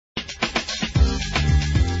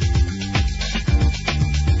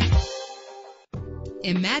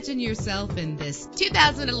Imagine yourself in this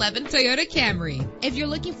 2011 Toyota Camry. If you're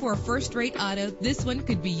looking for a first-rate auto, this one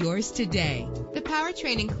could be yours today. The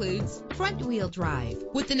powertrain includes front-wheel drive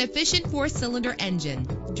with an efficient 4-cylinder engine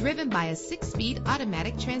driven by a 6-speed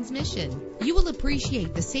automatic transmission. You will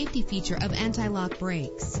appreciate the safety feature of anti-lock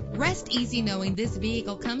brakes. Rest easy knowing this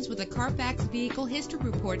vehicle comes with a Carfax Vehicle History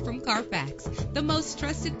Report from Carfax, the most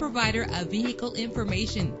trusted provider of vehicle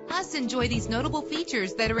information. Plus, enjoy these notable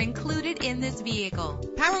features that are included in this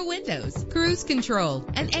vehicle: power windows, cruise control,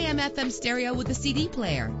 an AM/FM stereo with a CD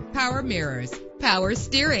player, power mirrors, power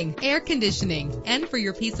steering, air conditioning. And for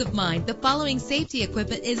your peace of mind, the following safety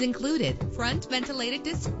equipment is included: front ventilated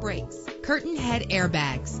disc brakes, curtain head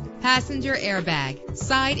airbags, passenger airbag,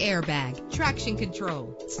 side airbag, traction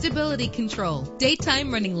control, stability control,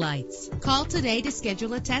 daytime running lights. Call today to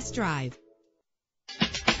schedule a test drive.